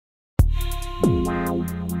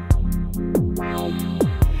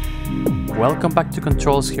welcome back to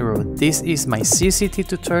Controls Hero. This is my CCT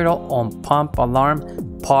tutorial on pump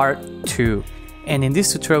alarm part 2. And in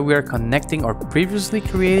this tutorial we are connecting our previously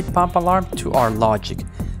created pump alarm to our logic.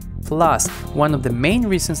 Plus, one of the main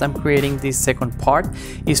reasons I'm creating this second part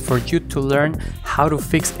is for you to learn how to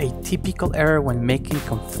fix a typical error when making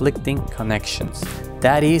conflicting connections.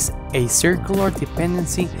 That is, a circular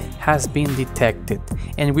dependency has been detected,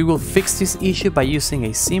 and we will fix this issue by using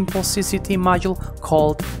a simple CCT module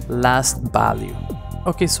called last value.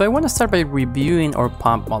 Okay, so I want to start by reviewing our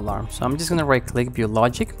pump alarm. So I'm just going to right click view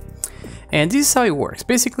logic, and this is how it works.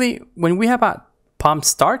 Basically, when we have a pump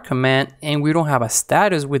start command and we don't have a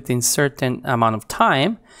status within certain amount of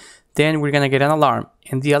time, then we're going to get an alarm,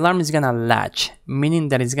 and the alarm is going to latch, meaning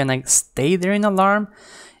that it's going to stay there in alarm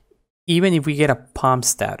even if we get a pump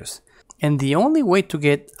status. And the only way to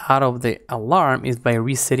get out of the alarm is by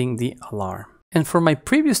resetting the alarm. And for my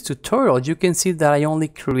previous tutorial, you can see that I only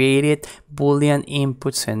created Boolean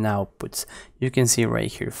inputs and outputs. You can see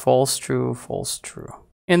right here, false, true, false, true.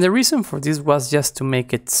 And the reason for this was just to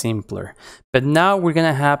make it simpler. But now we're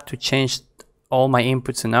gonna have to change all my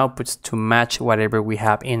inputs and outputs to match whatever we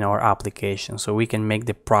have in our application so we can make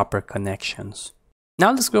the proper connections.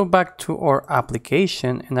 Now let's go back to our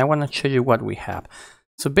application, and I want to show you what we have.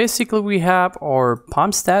 So basically we have our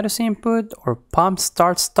pump status input, or pump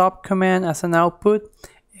start stop command as an output,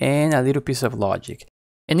 and a little piece of logic.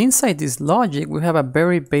 And inside this logic we have a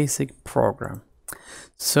very basic program.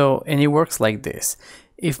 And it works like this.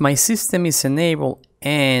 If my system is enabled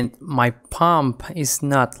and my pump is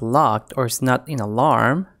not locked or is not in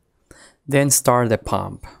alarm, then start the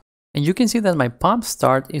pump. And you can see that my pump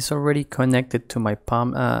start is already connected to my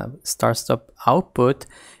pump start stop output,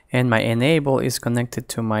 and my enable is connected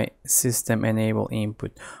to my system enable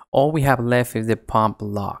input. All we have left is the pump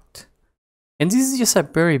locked. And this is just a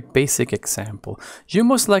very basic example. You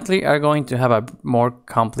most likely are going to have a more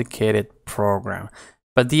complicated program.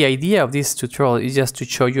 But the idea of this tutorial is just to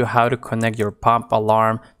show you how to connect your pump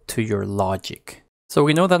alarm to your logic. So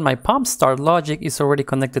we know that my pump start logic is already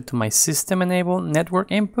connected to my system enable network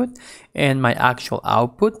input and my actual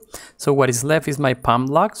output. So what is left is my pump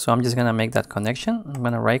lock. So I'm just gonna make that connection. I'm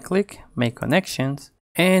gonna right click, make connections,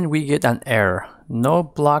 and we get an error. No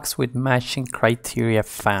blocks with matching criteria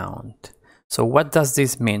found. So what does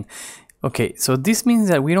this mean? Okay, so this means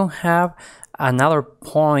that we don't have another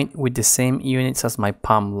point with the same units as my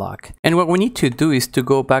pump lock. And what we need to do is to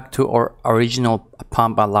go back to our original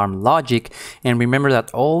pump alarm logic, and remember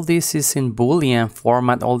that all this is in Boolean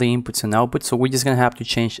format, all the inputs and outputs. So we're just gonna have to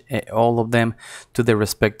change all of them to the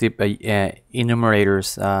respective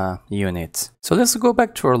enumerators units. So let's go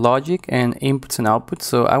back to our logic and inputs and outputs.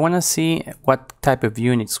 So I want to see what type of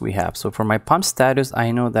units we have. So for my pump status,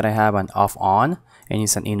 I know that I have an off on, and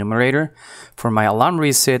it's an enumerator. For my alarm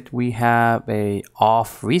reset, we have a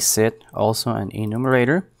off reset, also an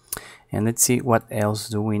enumerator. And let's see, what else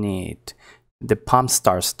do we need? The pump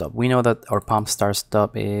start stop. We know that our pump start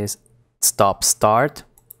stop is stop start.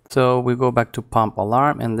 So we go back to pump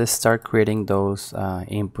alarm, and let's start creating those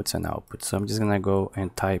inputs and outputs. So I'm just gonna go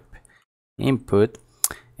and type input,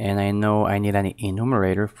 and I know I need an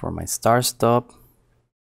enumerator for my start stop.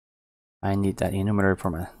 I need that enumerator for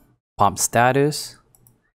my pump status.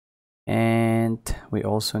 And we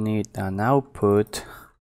also need an output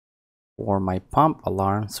for my pump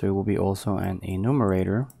alarm, so it will be also an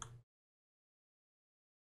enumerator.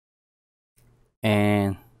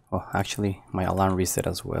 And well, actually my alarm reset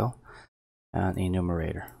as well, an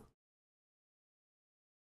enumerator.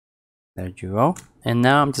 There you go. And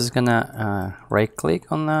now I'm just gonna right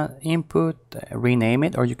click on that input, rename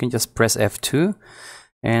it, or you can just press F2,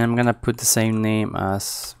 and I'm gonna put the same name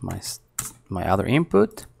as my other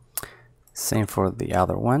input. Same for the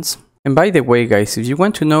other ones. And by the way, guys, if you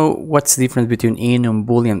want to know what's the difference between enum,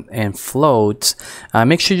 boolean, and floats,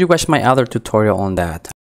 make sure you watch my other tutorial on that.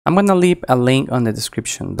 I'm gonna leave a link on the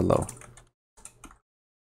description below.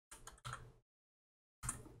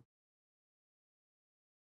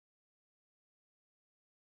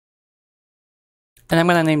 And I'm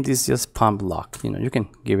gonna name this just pump lock. You can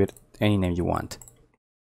give it any name you want.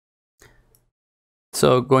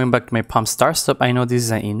 So going back to my pump start stop, I know this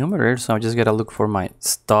is an enumerator, so I'm just gonna look for my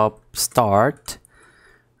stop start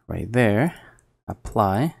right there,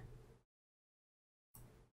 apply,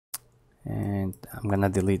 and I'm gonna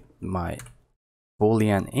delete my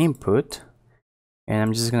Boolean input, and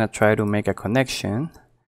I'm just gonna try to make a connection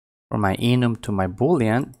from my enum to my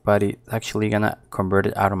Boolean, but it's actually gonna convert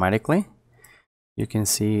it automatically. You can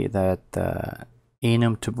see that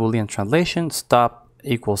enum to Boolean translation, stop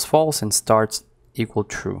equals false and starts equal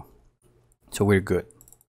true. So we're good.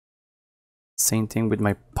 Same thing with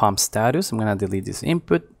my pump status. I'm gonna delete this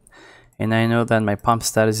input, and I know that my pump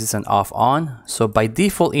status is an off on. So by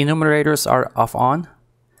default, enumerators are off on.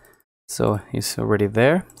 So it's already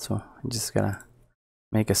there. So I'm just gonna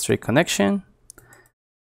make a straight connection.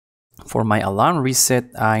 For my alarm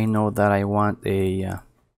reset, I know that I want a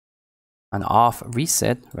an off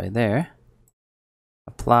reset right there.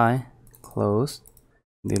 Apply, close,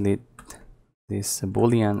 delete this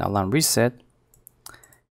Boolean alarm reset,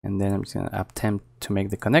 and then I'm just gonna attempt to make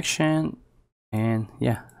the connection, and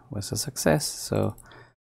yeah, it was a success. So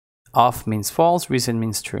off means false, reset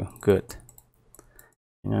means true. Good.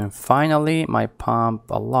 And finally, my pump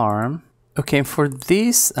alarm. Okay, for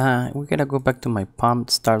this, we're gonna go back to my pump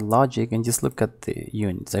start logic and just look at the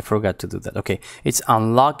units. I forgot to do that. Okay, it's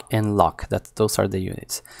unlock and lock. Those are the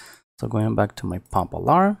units. So going back to my pump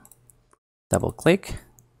alarm, double click,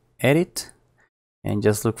 edit, and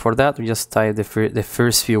just look for that. We just type the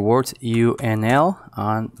first few words, UNL,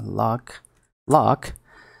 unlock, lock,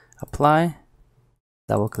 apply,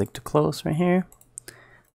 double click to close right here.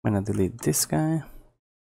 I'm gonna delete this guy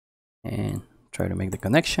and try to make the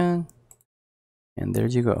connection. And there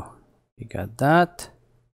you go. You got that.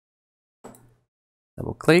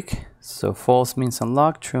 Double click. So false means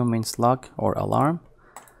unlock, true means lock or alarm.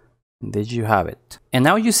 And there you have it. And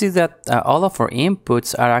now you see that all of our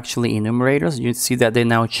inputs are actually enumerators. You see that they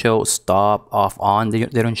now show stop, off, on. They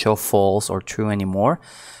don't show false or true anymore.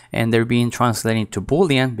 And they're being translated to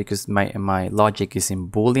Boolean because my logic is in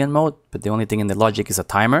Boolean mode. But the only thing in the logic is a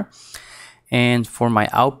timer. And for my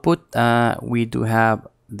output, we do have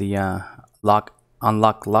the lock,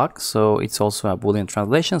 unlock, lock. So it's also a Boolean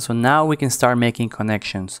translation. So now we can start making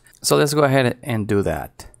connections. So let's go ahead and do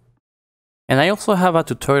that. And I also have a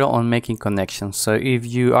tutorial on making connections. So if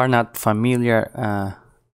you are not familiar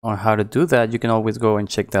on how to do that, you can always go and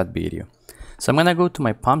check that video. So I'm gonna go to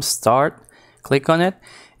my pump start, click on it.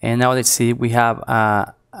 And now let's see, we have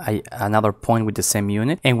another point with the same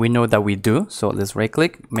unit. And we know that we do. So let's right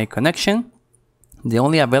click, make connection. The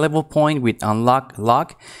only available point with unlock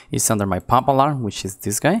lock is under my pump alarm, which is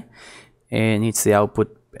this guy. And it's the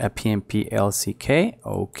output PMP LCK.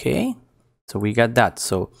 Okay. So we got that.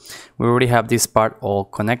 So we already have this part all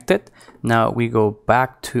connected. Now we go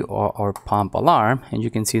back to our pump alarm, and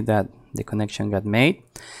you can see that the connection got made.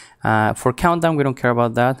 For countdown, we don't care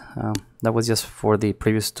about that. That was just for the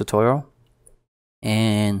previous tutorial.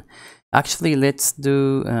 And actually, let's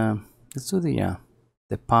do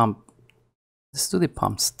the pump. Let's do the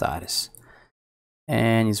pump status.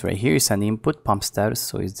 And it's right here. It's an input pump status.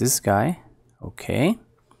 So it's this guy. Okay.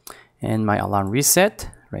 And my alarm reset.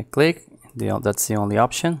 Right click. That's the only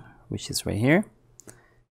option, which is right here.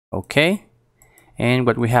 Okay. And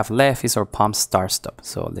what we have left is our pump start stop.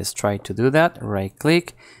 So let's try to do that. Right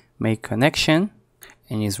click, make connection,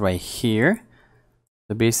 and it's right here.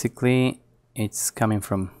 So basically it's coming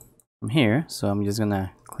from here. So I'm just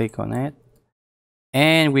gonna click on it.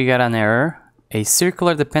 And we got an error. A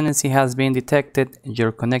circular dependency has been detected.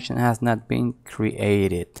 Your connection has not been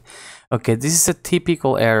created. Okay, this is a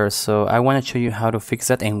typical error. So I want to show you how to fix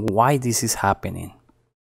that and why this is happening.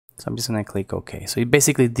 So I'm just going to click OK. So it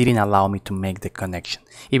basically didn't allow me to make the connection,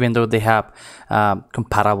 even though they have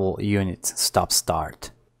compatible units, stop,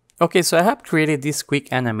 start. Okay, so I have created this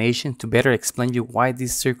quick animation to better explain you why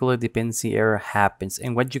this circular dependency error happens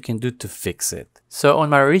and what you can do to fix it. So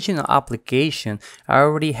on my original application, I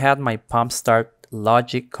already had my pump start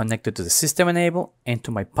logic connected to the system enable and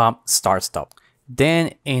to my pump start stop.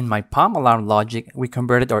 Then in my pump alarm logic, we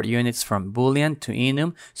converted our units from Boolean to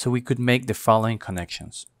Enum so we could make the following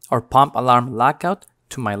connections. Our pump alarm lockout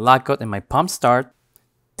to my lockout and my pump start.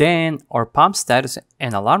 Then our pump status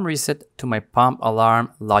and alarm reset to my pump alarm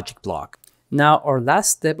logic block. Now our last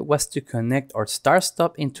step was to connect our start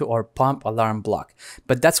stop into our pump alarm block,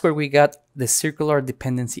 but that's where we got the circular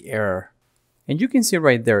dependency error. And you can see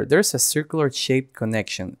right there, there's a circular shaped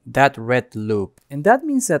connection, that red loop. And that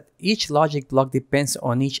means that each logic block depends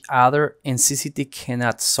on each other and CCT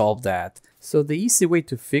cannot solve that. So the easy way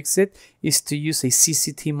to fix it is to use a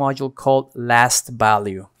CCT module called last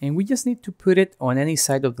value. And we just need to put it on any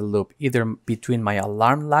side of the loop, either between my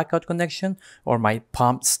alarm lockout connection or my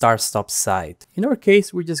pump start stop side. In our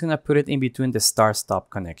case, we're just gonna put it in between the start stop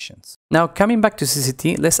connections. Now coming back to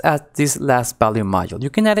CCT, let's add this last value module. You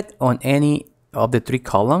can add it on any of the 3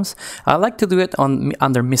 columns. I like to do it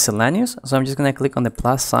under miscellaneous. So I'm just gonna click on the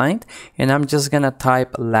plus sign and I'm just gonna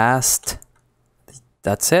type last.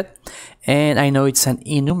 That's it. And I know it's an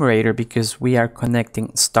enumerator because we are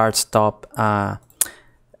connecting start stop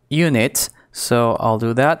units. So I'll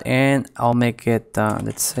do that and I'll make it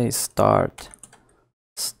let's say start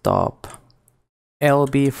stop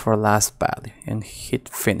LB for last value and hit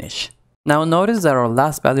finish. Now notice that our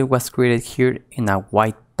last value was created here in a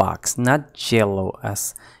white box, not yellow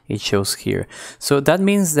as it shows here. So that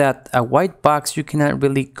means that a white box, you cannot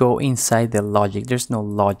really go inside the logic. There's no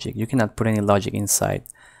logic. You cannot put any logic inside,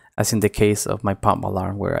 as in the case of my pump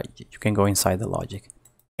alarm where you can go inside the logic.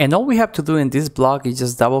 And all we have to do in this block is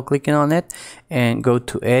just double clicking on it and go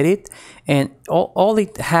to edit, and all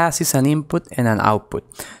it has is an input and an output.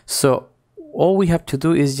 So all we have to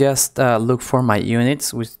do is just look for my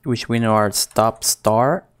units, which we know are stop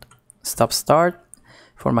start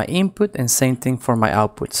for my input, and same thing for my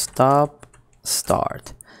output, stop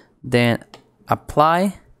start, then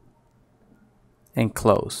apply and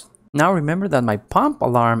close. Now remember that my pump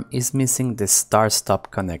alarm is missing the start stop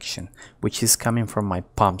connection, which is coming from my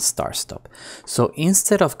pump start stop. So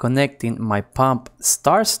instead of connecting my pump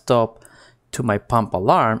start stop to my pump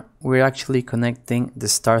alarm, we're actually connecting the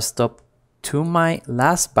start stop to my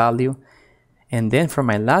last value, and then from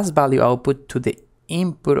my last value output to the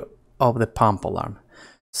input of the pump alarm.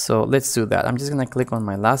 So let's do that. I'm just gonna click on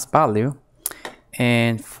my last value,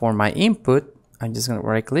 and for my input, I'm just gonna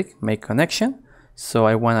right click, make connection. So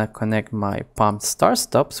I want to connect my pump start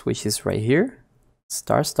stops, which is right here,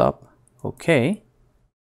 start stop, okay.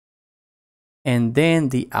 And then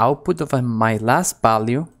the output of my last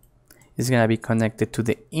value is going to be connected to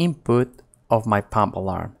the input of my pump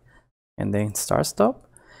alarm, and then start stop,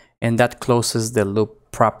 and that closes the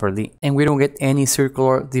loop properly, and we don't get any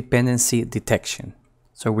circular dependency detection.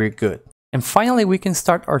 So we're good. And finally, we can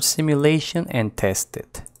start our simulation and test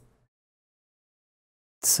it.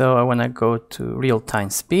 So I want to go to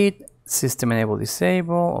real-time speed, system enable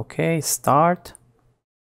disable, okay, start.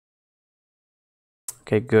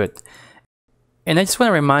 Okay, good. And I just want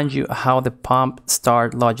to remind you how the pump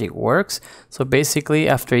start logic works. So basically,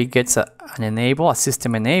 after it gets an enable, a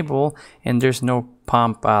system enable, and there's no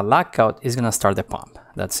pump lockout, it's going to start the pump.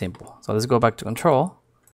 That's simple. So let's go back to control,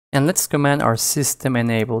 and let's command our system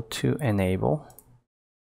enable to enable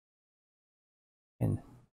and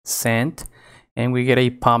send. And we get a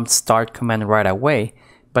pump start command right away.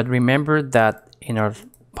 But remember that in our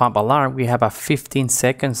pump alarm, we have a 15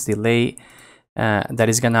 seconds delay that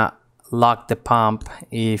is gonna lock the pump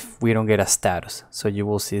if we don't get a status. So you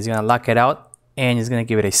will see it's gonna lock it out, and it's gonna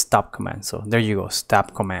give it a stop command. So there you go,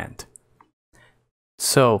 stop command.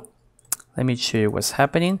 So let me show you what's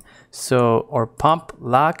happening. So our pump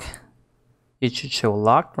lock, it should show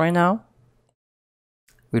locked right now.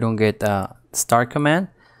 We don't get a start command.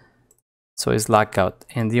 So it's lockout,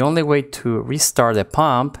 and the only way to restart the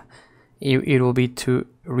pump, it will be to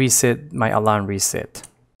reset my alarm reset.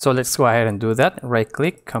 So let's go ahead and do that. Right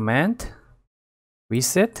click, command,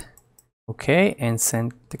 reset, okay, and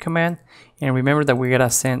send the command. And remember that we gotta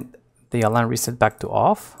send the alarm reset back to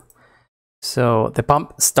off. So the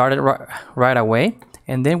pump started right away,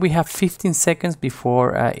 and then we have 15 seconds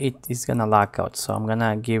before it is gonna lock out. So I'm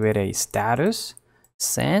gonna give it a status,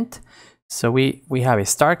 send. So we have a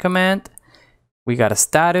start command. We got a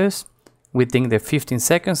status within the 15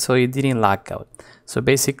 seconds, so it didn't lock out. So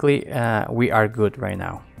basically, we are good right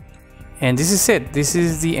now. And this is it. This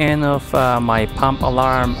is the end of my pump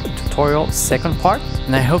alarm tutorial second part.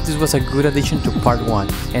 And I hope this was a good addition to part 1.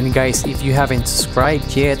 And guys, if you haven't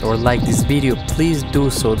subscribed yet or liked this video, please do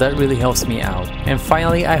so. That really helps me out. And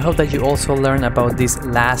finally, I hope that you also learn about this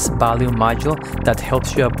last value module that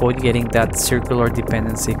helps you avoid getting that circular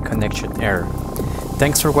dependency connection error.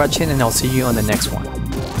 Thanks for watching, and I'll see you on the next one.